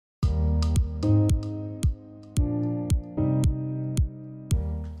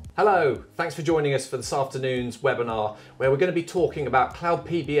Hello, thanks for joining us for this afternoon's webinar where we're going to be talking about Cloud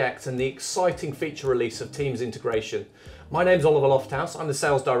PBX and the exciting feature release of Teams integration. My name's Oliver Lofthouse, I'm the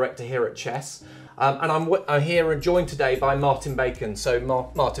Sales Director here at Chess and I'm here and joined today by Martin Bacon. So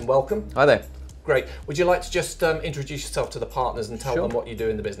Martin, welcome. Hi there. Great. Would you like to just introduce yourself to the partners and tell them what you do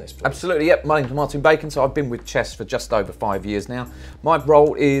in the business, please? Absolutely, yep. My name's Martin Bacon, so I've been with Chess for just over 5 years now. My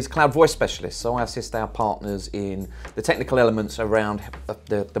role is Cloud Voice Specialist, so I assist our partners in the technical elements around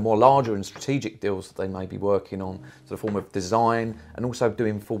the more larger and strategic deals that they may be working on, so the form of design and also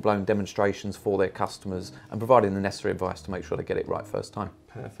doing full-blown demonstrations for their customers and providing the necessary advice to make sure they get it right first time.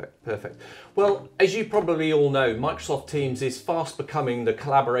 Perfect, perfect. Well, as you probably all know, Microsoft Teams is fast becoming the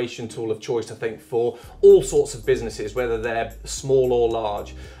collaboration tool of choice, I think, for all sorts of businesses, whether they're small or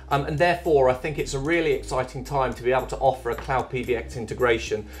large. And therefore, I think it's a really exciting time to be able to offer a Cloud PBX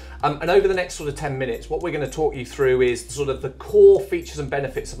integration. And over the next sort of 10 minutes, what we're going to talk you through is sort of the core features and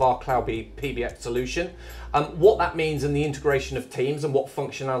benefits of our Cloud PBX solution, what that means in the integration of Teams and what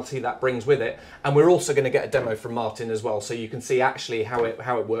functionality that brings with it. And we're also going to get a demo from Martin as well, so you can see actually how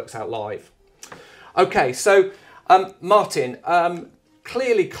it works out live. Okay, so Martin,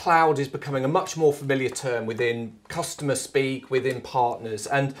 clearly cloud is becoming a much more familiar term within customer speak, within partners,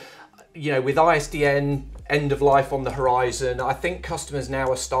 and you know, with ISDN end of life on the horizon, I think customers now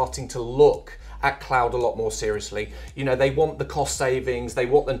are starting to look at cloud a lot more seriously. You know, they want the cost savings, they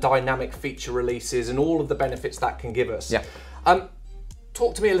want the dynamic feature releases and all of the benefits that can give us. Yeah.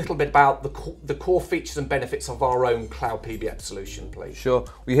 Talk to me a little bit about the core features and benefits of our own Cloud PBX solution, please. Sure.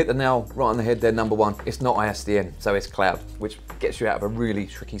 Well, you hit the nail right on the head there, number one. It's not ISDN, so it's cloud, which gets you out of a really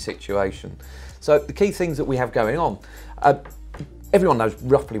tricky situation. So the key things that we have going on, everyone knows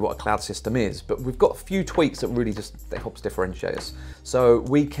roughly what a cloud system is, but we've got a few tweaks that really just helps differentiate us. So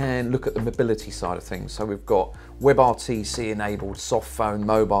we can look at the mobility side of things. So we've got WebRTC enabled soft phone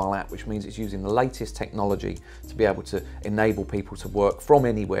mobile app, which means it's using the latest technology to be able to enable people to work from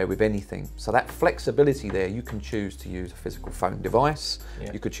anywhere with anything. So that flexibility there, you can choose to use a physical phone device.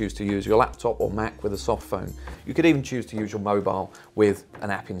 Yeah. You could choose to use your laptop or Mac with a soft phone. You could even choose to use your mobile with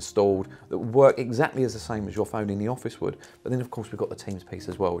an app installed that would work exactly as the same as your phone in the office would. But then of course we've got the Teams piece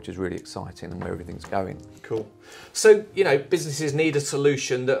as well, which is really exciting and where everything's going. Cool. So, you know, businesses need a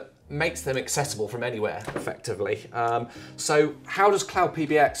solution that makes them accessible from anywhere, effectively. So how does Cloud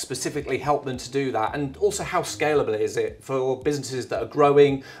PBX specifically help them to do that? And also, how scalable is it for businesses that are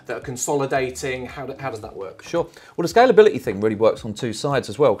growing, that are consolidating? How does that work? Sure. Well, the scalability thing really works on two sides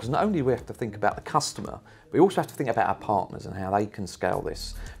as well, because not only do we have to think about the customer, we also have to think about our partners and how they can scale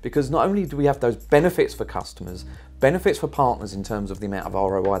this. Because not only do we have those benefits for customers, benefits for partners in terms of the amount of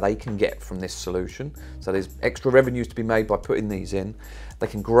ROI they can get from this solution. So there's extra revenues to be made by putting these in. They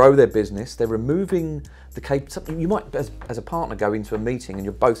can grow their business. They're removing the you might, as a partner, go into a meeting and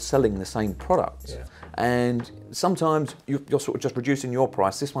you're both selling the same product. Yeah. And sometimes you're sort of just reducing your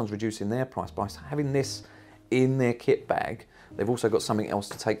price. This one's reducing their price by having this in their kit bag. They've also got something else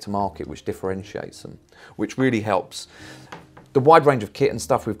to take to market which differentiates them, which really helps. The wide range of kit and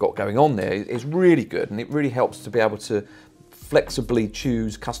stuff we've got going on there is really good, and it really helps to be able to flexibly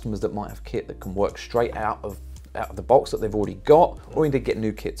choose customers that might have kit that can work straight out of the box that they've already got, or indeed get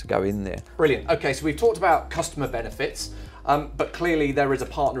new kit to go in there. Brilliant. Okay, so we've talked about customer benefits, but clearly there is a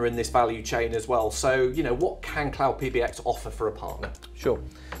partner in this value chain as well. So, you know, what can Cloud PBX offer for a partner? Sure.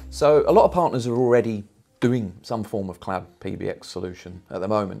 So a lot of partners are already doing some form of Cloud PBX solution at the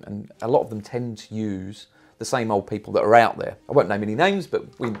moment, and a lot of them tend to use the same old people that are out there. I won't name any names,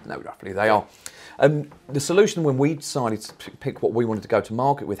 but we know roughly who they are. The solution, when we decided to pick what we wanted to go to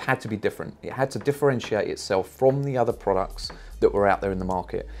market with, had to be different. It had to differentiate itself from the other products that were out there in the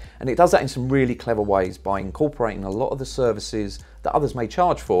market. And it does that in some really clever ways by incorporating a lot of the services that others may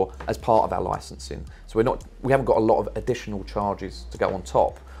charge for as part of our licensing. So we haven't got a lot of additional charges to go on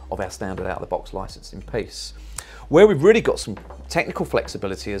top of our standard out-of-the-box licensing piece. Where we've really got some technical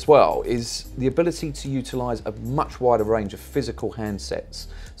flexibility as well is the ability to utilise a much wider range of physical handsets.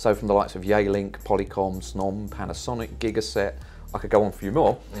 So from the likes of Yealink, Polycom, Snom, Panasonic, Gigaset, I could go on for a few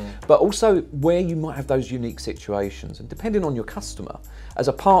more, but also where you might have those unique situations. And depending on your customer, as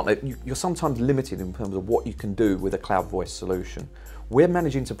a partner, you're sometimes limited in terms of what you can do with a cloud voice solution. We're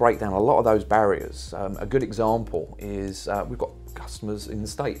managing to break down a lot of those barriers. A good example is we've got customers in the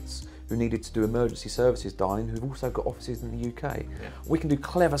States who needed to do emergency services dialing, who've also got offices in the UK. Yeah. We can do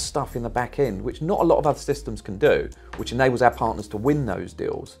clever stuff in the back end, which not a lot of other systems can do, which enables our partners to win those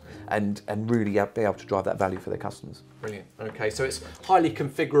deals and really be able to drive that value for their customers. Brilliant. Okay, so it's highly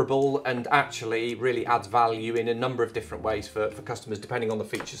configurable and actually really adds value in a number of different ways for customers depending on the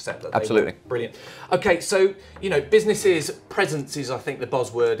feature set that they Absolutely. want. Brilliant. Okay, so businesses presence is I think the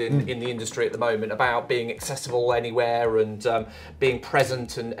buzzword in the industry at the moment, about being accessible anywhere and being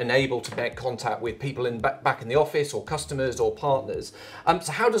present and able to make contact with people back in the office or customers or partners.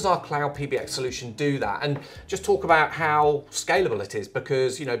 So how does our Cloud PBX solution do that? And just talk about how scalable it is,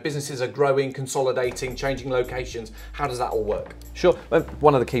 because businesses are growing, consolidating, changing locations. How does that all work? Sure. Well,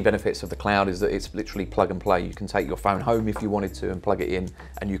 one of the key benefits of the cloud is that it's literally plug and play. You can take your phone home if you wanted to and plug it in,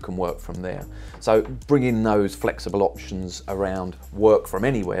 and you can work from there. So bringing those flexible options around work from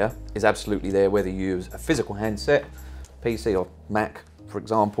anywhere is absolutely there, whether you use a physical handset, PC or Mac, for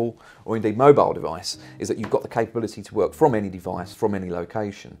example, or indeed mobile device, is that you've got the capability to work from any device, from any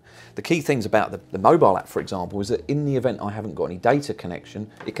location. The key things about the mobile app, for example, is that in the event I haven't got any data connection,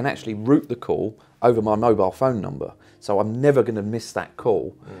 it can actually route the call over my mobile phone number. So I'm never going to miss that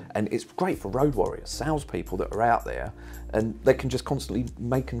call. And it's great for road warriors, salespeople that are out there, and they can just constantly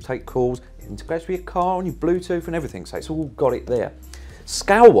make and take calls. It integrates with your car and your Bluetooth and everything, so it's all got it there.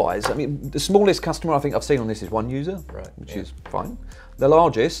 Scale-wise, I mean, the smallest customer I think I've seen on this is 1 user, which is fine. The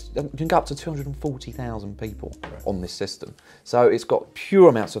largest, you can go up to 240,000 people on this system. So it's got pure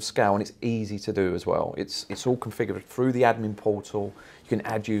amounts of scale and it's easy to do as well. It's all configured through the admin portal. You can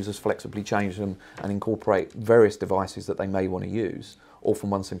add users, flexibly change them and incorporate various devices that they may want to use, all from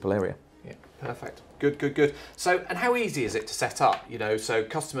one simple area. Yeah, perfect. Good, good, good. So, and how easy is it to set up? So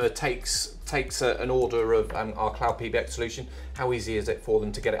customer takes an order of our Cloud PBX solution. How easy is it for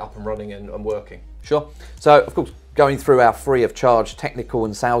them to get it up and running and working? Sure. So, of course, going through our free of charge technical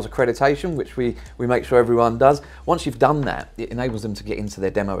and sales accreditation, which we make sure everyone does. Once you've done that, it enables them to get into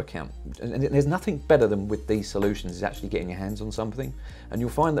their demo account. And there's nothing better than with these solutions is actually getting your hands on something. And you'll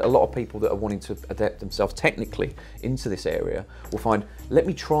find that a lot of people that are wanting to adapt themselves technically into this area will find, let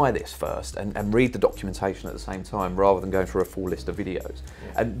me try this first and read the documentation at the same time rather than going through a full list of videos.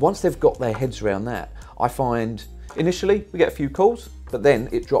 Yeah. And once they've got their heads around that, I find initially we get a few calls, but then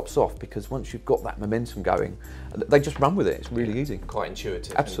it drops off because once you've got that momentum going, they just run with it. It's really easy. Quite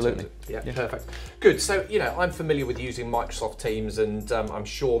intuitive. Absolutely. Yeah, perfect. Good. So, I'm familiar with using Microsoft Teams and I'm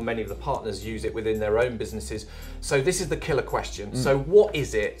sure many of the partners use it within their own businesses. So this is the killer question. So what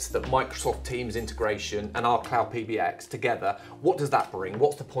is it that Microsoft Teams integration and our Cloud PBX together, what does that bring?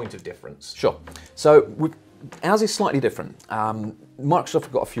 What's the point of difference? Sure. So ours is slightly different. Microsoft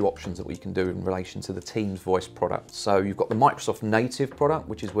have got a few options that we can do in relation to the Teams voice product. So you've got the Microsoft native product,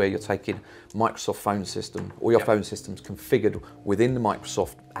 which is where you're taking Microsoft phone system, all your phone systems configured within the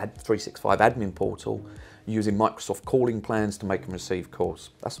Microsoft 365 admin portal, using Microsoft calling plans to make and receive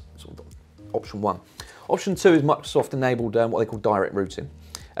calls. That's sort of option one. Option two is Microsoft enabled what they call direct routing.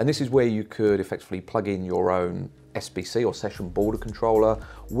 And this is where you could effectively plug in your own SBC or session border controller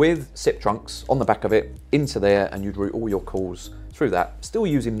with SIP trunks on the back of it into there, and you'd route all your calls through that, still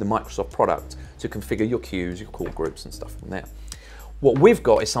using the Microsoft product to configure your queues, your call groups and stuff from there. What we've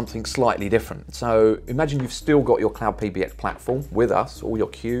got is something slightly different. So imagine you've still got your Cloud PBX platform with us, all your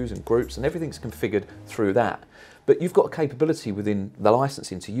queues and groups and everything's configured through that. But you've got a capability within the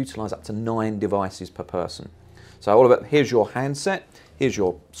licensing to utilize up to 9 devices per person. So all of it, here's your handset, here's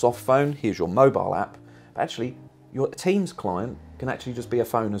your soft phone, here's your mobile app. But actually, your Teams client can actually just be a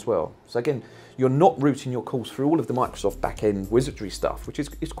phone as well. So again, you're not routing your calls through all of the Microsoft back-end wizardry stuff, which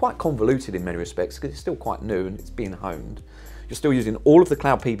is quite convoluted in many respects because it's still quite new and it's being honed. You're still using all of the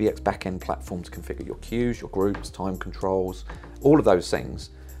Cloud PBX back-end platform to configure your queues, your groups, time controls, all of those things.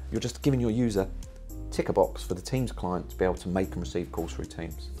 You're just giving your user ticker box for the Teams client to be able to make and receive calls through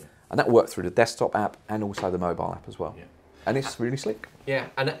Teams. Yeah. And that will work through the desktop app and also the mobile app as well. Yeah. And it's really slick. Yeah,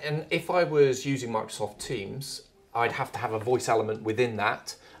 and if I was using Microsoft Teams, I'd have to have a voice element within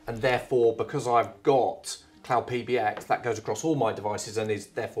that, and therefore, because I've got Cloud PBX, that goes across all my devices and is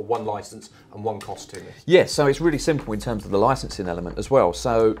therefore one license and one cost to me. Yes, so it's really simple in terms of the licensing element as well.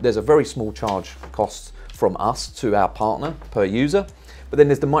 So there's a very small charge cost from us to our partner per user, but then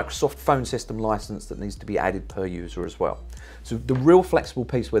there's the Microsoft phone system license that needs to be added per user as well. So the real flexible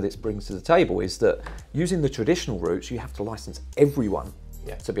piece where this brings to the table is that using the traditional routes, you have to license everyone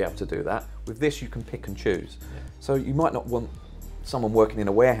to be able to do that. With this, you can pick and choose. Yeah. So you might not want someone working in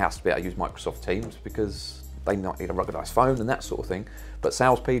a warehouse to be able to use Microsoft Teams because they might need a ruggedized phone and that sort of thing. But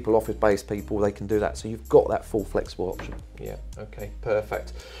salespeople, office-based people, they can do that. So you've got that full flexible option. Yeah, okay,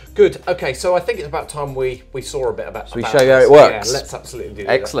 perfect. Good, okay, so I think it's about time we saw a bit about So we show you how it works. Yeah, let's absolutely do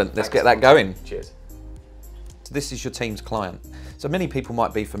that. Excellent, let's get that going. Cheers. So this is your Teams client. So many people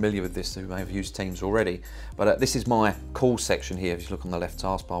might be familiar with this who may have used Teams already, but this is my call section here. If you look on the left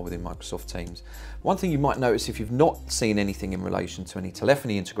taskbar within Microsoft Teams. One thing you might notice if you've not seen anything in relation to any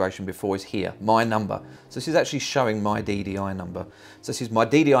telephony integration before is here, my number. So this is actually showing my DDI number. So this is my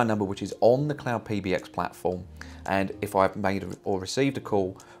DDI number, which is on the Cloud PBX platform. And if I've made or received a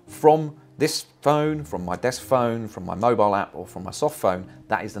call from this phone, from my desk phone, from my mobile app, or from my soft phone,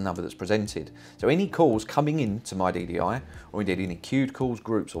 that is the number that's presented. So any calls coming into my DDI, or indeed any queued calls,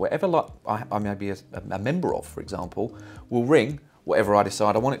 groups, or whatever I may be a member of, for example, will ring whatever I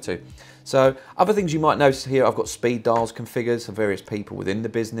decide I want it to. So other things you might notice here, I've got speed dials configured for various people within the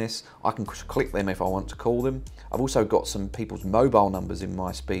business. I can click them if I want to call them. I've also got some people's mobile numbers in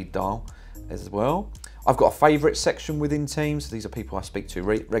my speed dial as well. I've got a favourites section within Teams. These are people I speak to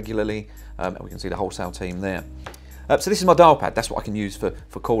regularly, and we can see the wholesale team there. So this is my dial pad. That's what I can use for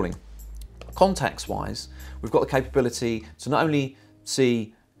calling. Contacts-wise, we've got the capability to not only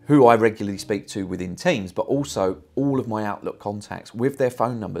see who I regularly speak to within Teams, but also all of my Outlook contacts with their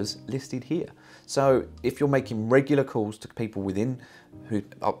phone numbers listed here. So if you're making regular calls to people in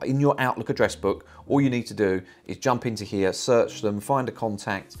your Outlook address book, all you need to do is jump into here, search them, find a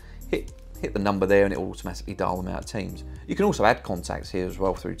contact, hit the number there, and it will automatically dial them out of Teams. You can also add contacts here as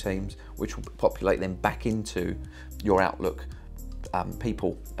well through Teams, which will populate them back into your Outlook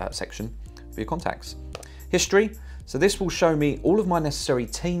people section for your contacts. History. So this will show me all of my necessary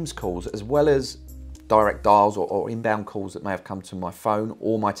Teams calls, as well as direct dials or inbound calls that may have come to my phone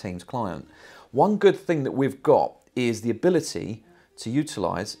or my Teams client. One good thing that we've got is the ability to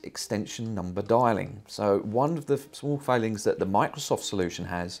utilize extension number dialing. So one of the small failings that the Microsoft solution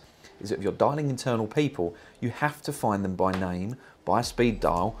has is that if you're dialing internal people, you have to find them by name, by speed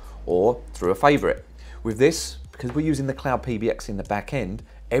dial, or through a favorite. With this, because we're using the Cloud PBX in the back end,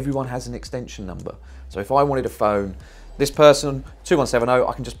 everyone has an extension number. So if I wanted to phone this person, 2170,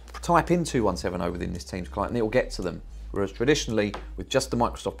 I can just type in 2170 within this Teams client and it will get to them. Whereas traditionally, with just the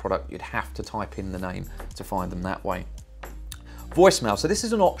Microsoft product, you'd have to type in the name to find them that way. Voicemail, so this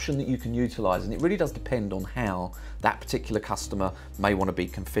is an option that you can utilize, and it really does depend on how that particular customer may want to be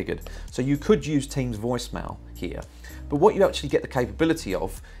configured. So you could use Teams voicemail here, but what you actually get the capability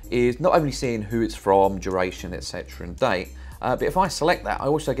of is not only seeing who it's from, duration, etc. and date, but if I select that, I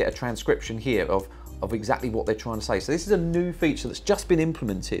also get a transcription here of exactly what they're trying to say. So this is a new feature that's just been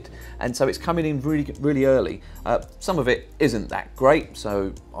implemented, and so it's coming in really early. Some of it isn't that great,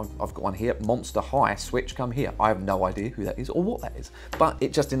 so I've got one here, Monster High Switch, come here. I have no idea who that is or what that is, but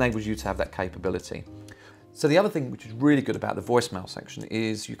it just enables you to have that capability. So the other thing which is really good about the voicemail section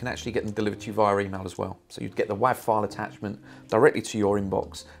is you can actually get them delivered to you via email as well. So you'd get the WAV file attachment directly to your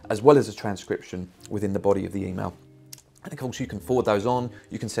inbox, as well as a transcription within the body of the email. And of course you can forward those on,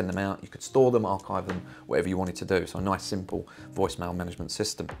 you can send them out, you could store them, archive them, whatever you wanted to do. So a nice simple voicemail management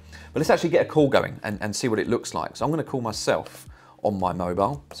system. But let's actually get a call going and see what it looks like. So I'm going to call myself on my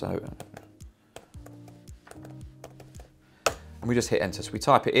mobile. And we just hit enter. So we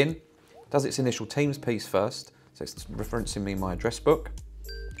type it in, does its initial Teams piece first. So it's referencing me my address book,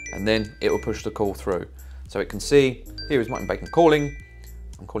 and then it will push the call through. So it can see, here is Martin Bacon calling,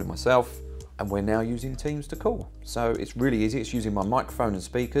 I'm calling myself, and we're now using Teams to call. So it's really easy. It's using my microphone and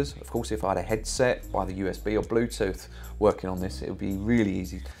speakers. Of course, if I had a headset, either USB or Bluetooth working on this, it would be really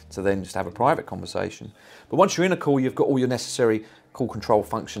easy to then just have a private conversation. But once you're in a call, you've got all your necessary call control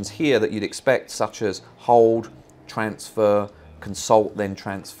functions here that you'd expect, such as hold, transfer, consult, then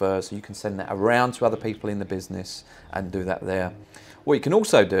transfer. So you can send that around to other people in the business and do that there. What you can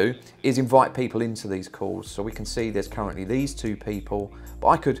also do is invite people into these calls. So we can see there's currently these two people, but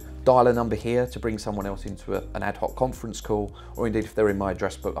I could dial a number here to bring someone else into an ad hoc conference call, or indeed if they're in my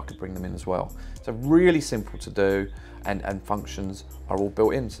address book, I could bring them in as well. So really simple to do, and functions are all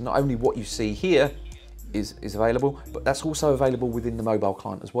built in. So not only what you see here is available, but that's also available within the mobile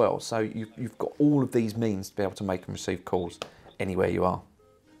client as well. So you've got all of these means to be able to make and receive calls anywhere you are.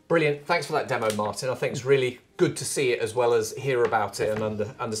 Brilliant, thanks for that demo, Martin. I think it's really good to see it as well as hear about it and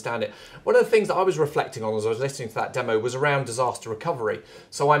understand it. One of the things that I was reflecting on as I was listening to that demo was around disaster recovery.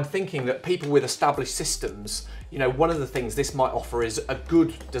 So I'm thinking that people with established systems, you know, one of the things this might offer is a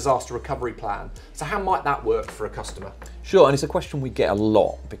good disaster recovery plan. So how might that work for a customer? Sure, and it's a question we get a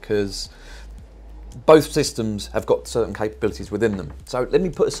lot because both systems have got certain capabilities within them. So let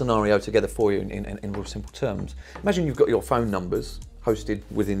me put a scenario together for you in real simple terms. Imagine you've got your phone numbers hosted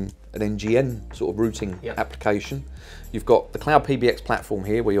within an NGN sort of routing application. You've got the Cloud PBX platform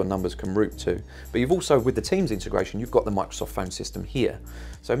here where your numbers can route to, but you've also, with the Teams integration, you've got the Microsoft phone system here.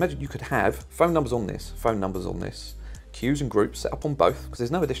 So imagine you could have phone numbers on this, phone numbers on this, queues and groups set up on both, because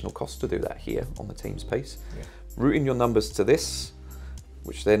there's no additional cost to do that here on the Teams piece. routing your numbers to this,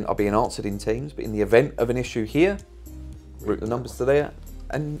 which then are being answered in Teams, but in the event of an issue here, route the numbers to there,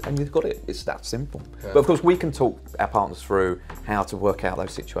 and you've got it. It's that simple. Yeah. But of course, we can talk our partners through how to work out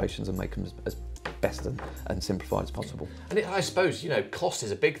those situations and make them as best and simplified as possible. And I suppose, cost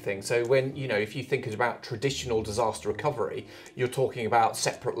is a big thing. So when, if you think about traditional disaster recovery, you're talking about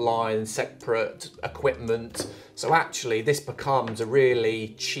separate lines, separate equipment. So actually this becomes a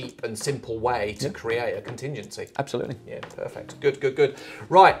really cheap and simple way to create a contingency. Absolutely. Yeah, perfect. Good.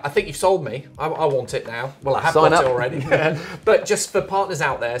 Right, I think you've sold me. I want it now. Well, I have Sign got up. it already. But just for partners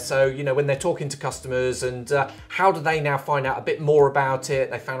out there, so, when they're talking to customers and how do they now find out a bit more about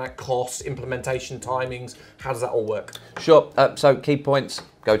it? They found out costs, implementation timings. How does that all work? Sure. So key points,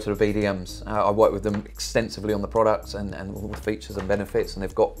 go to the BDMs. I work with them extensively on the products and all the features and benefits, and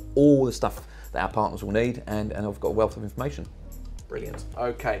they've got all the stuff that our partners will need, and I've got a wealth of information. Brilliant.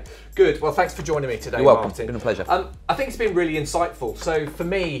 Okay, good. Well, thanks for joining me today, You're welcome. Martin. It's been a pleasure. I think it's been really insightful. So for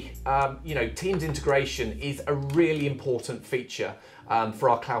me, Teams integration is a really important feature for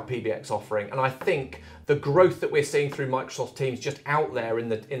our Cloud PBX offering, and I think the growth that we're seeing through Microsoft Teams just out there in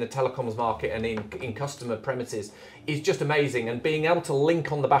the telecoms market and in customer premises is just amazing, and being able to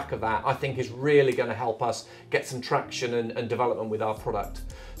link on the back of that I think is really going to help us get some traction and development with our product.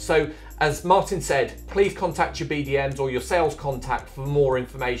 So as Martin said, please contact your BDMs or your sales contact for more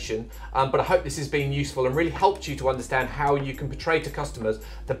information, but I hope this has been useful and really helped you to understand how you can portray to customers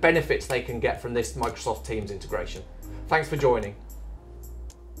the benefits they can get from this Microsoft Teams integration. Thanks for joining.